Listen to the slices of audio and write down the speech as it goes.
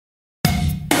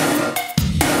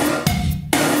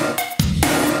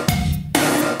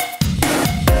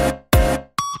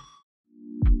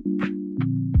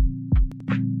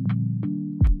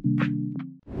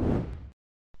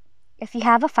If you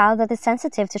have a file that is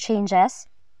sensitive to changes,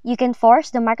 you can force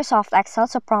the Microsoft Excel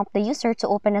to prompt the user to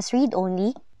open as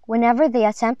read-only whenever they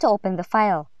attempt to open the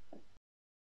file.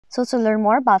 So to learn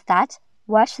more about that,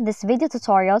 watch this video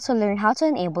tutorial to learn how to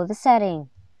enable the setting.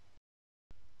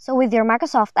 So with your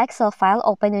Microsoft Excel file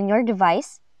open on your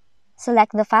device,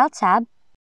 select the File tab,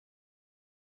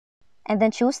 and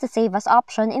then choose the Save As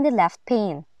option in the left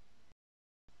pane.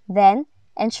 Then,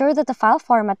 ensure that the file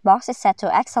format box is set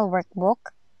to Excel Workbook,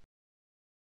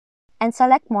 and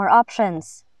select More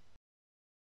options.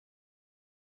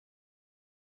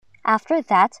 After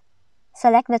that,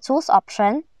 select the Tools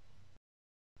option,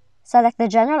 select the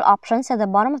General options at the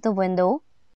bottom of the window,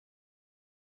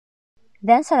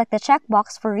 then select the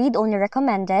checkbox for Read Only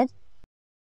Recommended,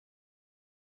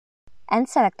 and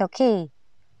select OK.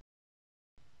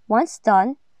 Once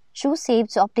done, choose Save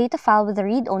to update the file with the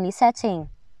Read Only setting.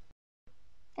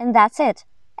 And that's it!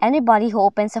 Anybody who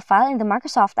opens a file in the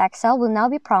Microsoft Excel will now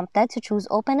be prompted to choose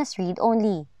Open as Read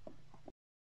Only.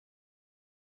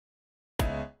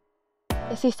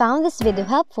 If you found this video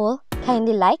helpful,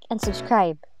 kindly like and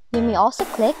subscribe. You may also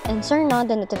click and turn on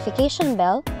the notification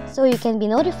bell so you can be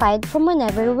notified from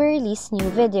whenever we release new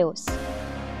videos.